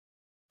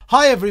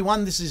Hi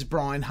everyone, this is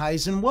Brian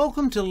Hayes and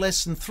welcome to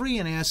lesson 3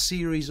 in our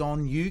series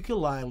on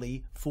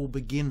ukulele for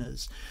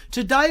beginners.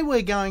 Today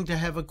we're going to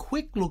have a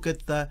quick look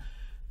at the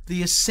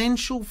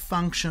essential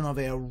function of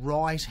our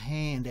right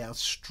hand, our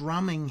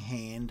strumming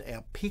hand,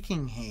 our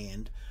picking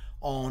hand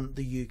on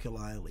the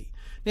ukulele.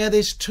 Now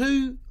there's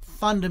two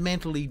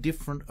fundamentally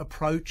different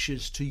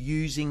approaches to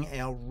using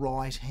our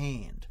right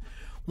hand.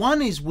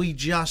 One is we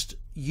just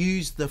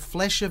use the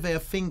flesh of our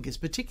fingers,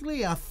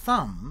 particularly our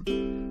thumb,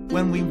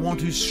 when we want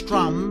to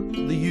strum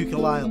the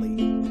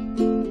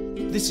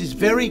ukulele. This is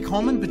very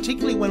common,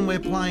 particularly when we're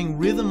playing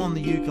rhythm on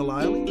the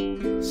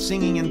ukulele,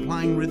 singing and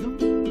playing rhythm,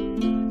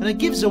 and it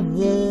gives a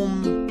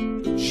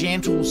warm,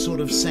 gentle sort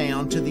of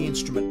sound to the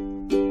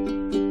instrument.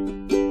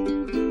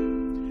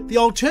 The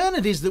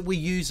alternative is that we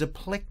use a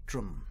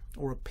plectrum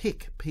or a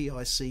pick,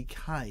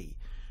 P-I-C-K,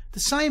 the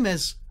same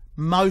as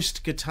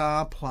most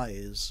guitar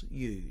players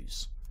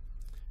use.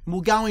 And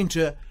we'll go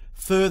into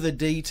further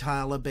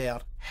detail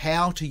about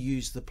how to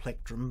use the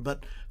plectrum,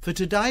 but for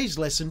today's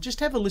lesson, just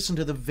have a listen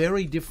to the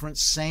very different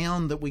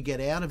sound that we get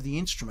out of the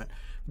instrument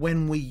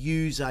when we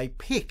use a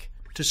pick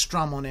to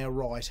strum on our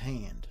right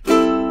hand.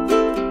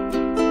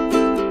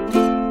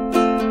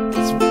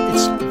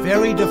 It's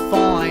very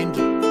defined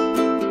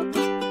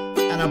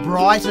and a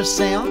brighter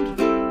sound.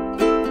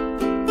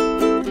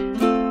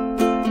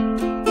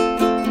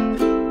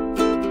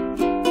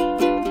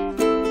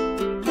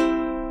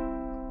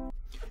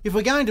 If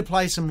we're going to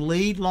play some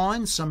lead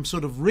lines, some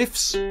sort of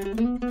riffs,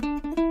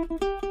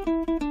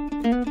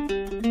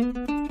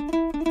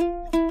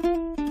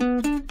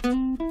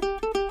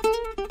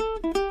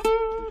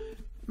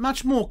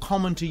 much more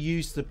common to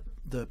use the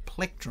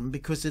plectrum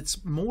because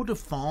it's more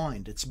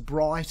defined, it's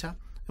brighter,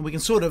 and we can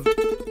sort of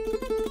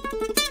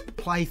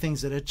play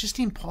things that are just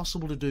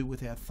impossible to do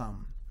with our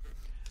thumb.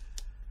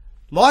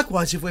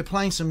 Likewise, if we're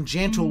playing some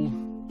gentle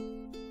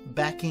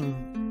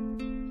backing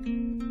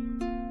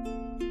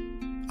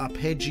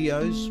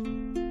arpeggios,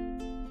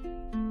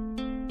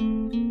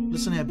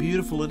 listen how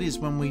beautiful it is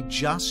when we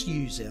just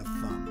use our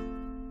thumb.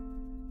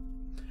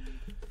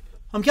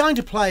 I'm going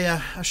to play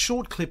a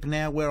short clip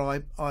now where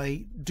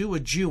I do a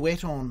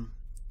duet on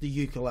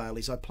the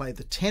ukuleles. I play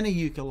the tenor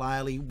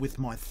ukulele with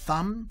my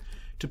thumb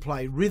to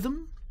play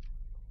rhythm,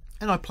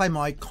 and I play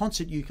my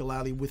concert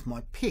ukulele with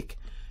my pick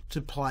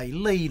to play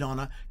lead on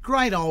a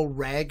great old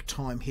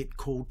ragtime hit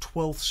called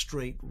 12th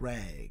Street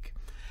Rag.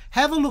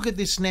 Have a look at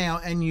this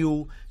now and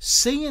you'll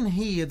see and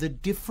hear the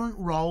different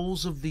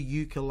roles of the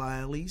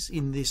ukuleles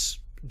in this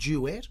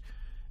duet,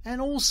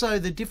 and also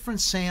the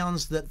different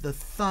sounds that the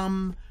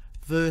thumb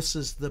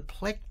versus the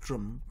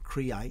plectrum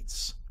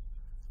creates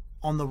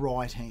on the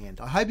right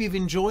hand. I hope you've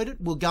enjoyed it.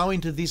 We'll go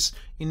into this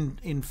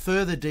in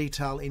further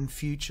detail in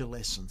future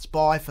lessons.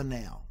 Bye for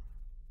now.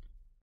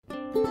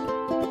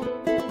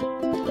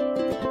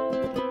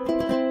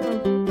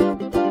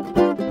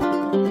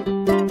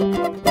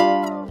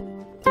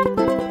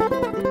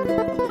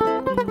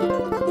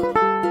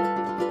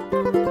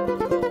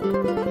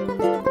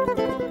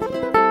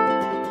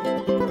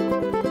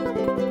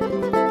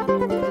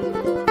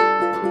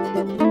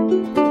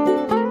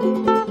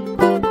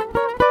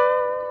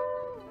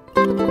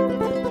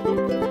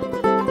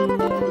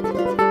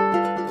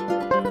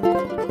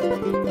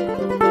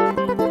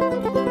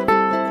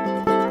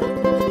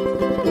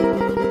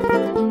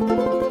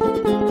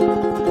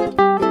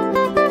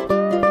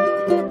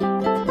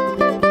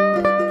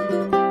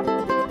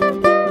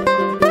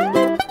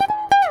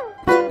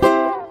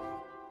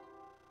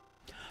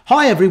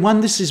 Hi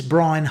everyone, this is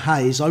Brian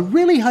Hayes. I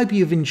really hope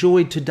you've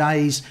enjoyed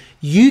today's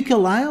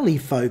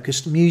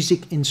ukulele-focused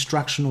music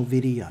instructional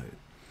video.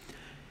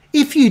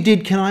 If you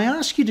did, can I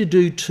ask you to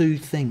do two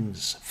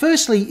things?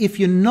 Firstly, if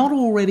you're not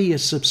already a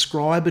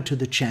subscriber to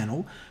the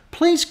channel,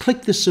 please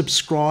click the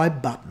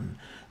subscribe button.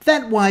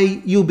 That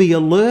way you'll be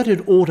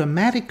alerted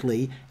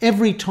automatically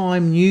every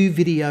time new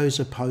videos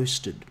are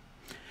posted.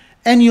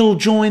 And you'll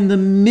join the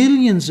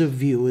millions of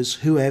viewers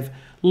who have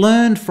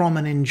learned from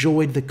and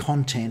enjoyed the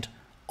content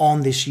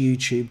on this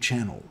YouTube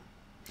channel.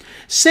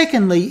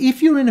 Secondly,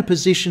 if you're in a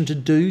position to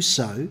do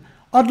so,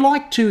 I'd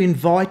like to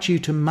invite you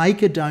to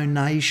make a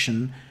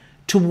donation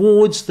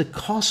towards the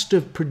cost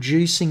of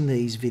producing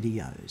these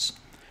videos.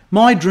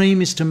 My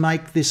dream is to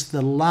make this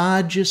the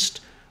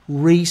largest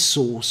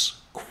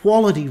resource,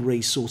 quality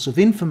resource of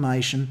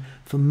information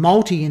for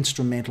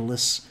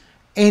multi-instrumentalists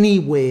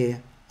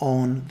anywhere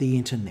on the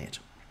internet.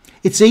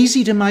 It's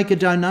easy to make a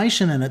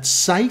donation and it's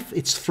safe.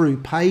 It's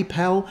through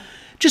PayPal.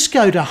 Just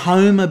go to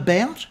Home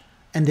About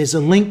and there's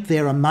a link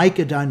there, a Make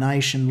a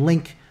Donation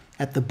link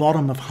at the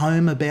bottom of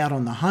Home About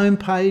on the home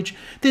page.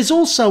 There's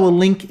also a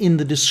link in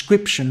the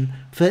description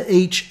for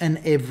each and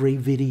every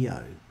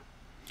video.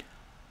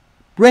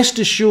 Rest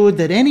assured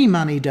that any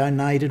money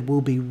donated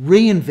will be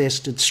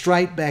reinvested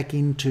straight back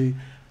into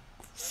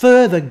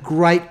further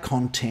great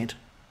content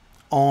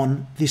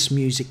on this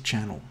music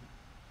channel.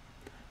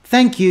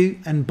 Thank you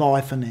and bye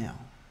for now.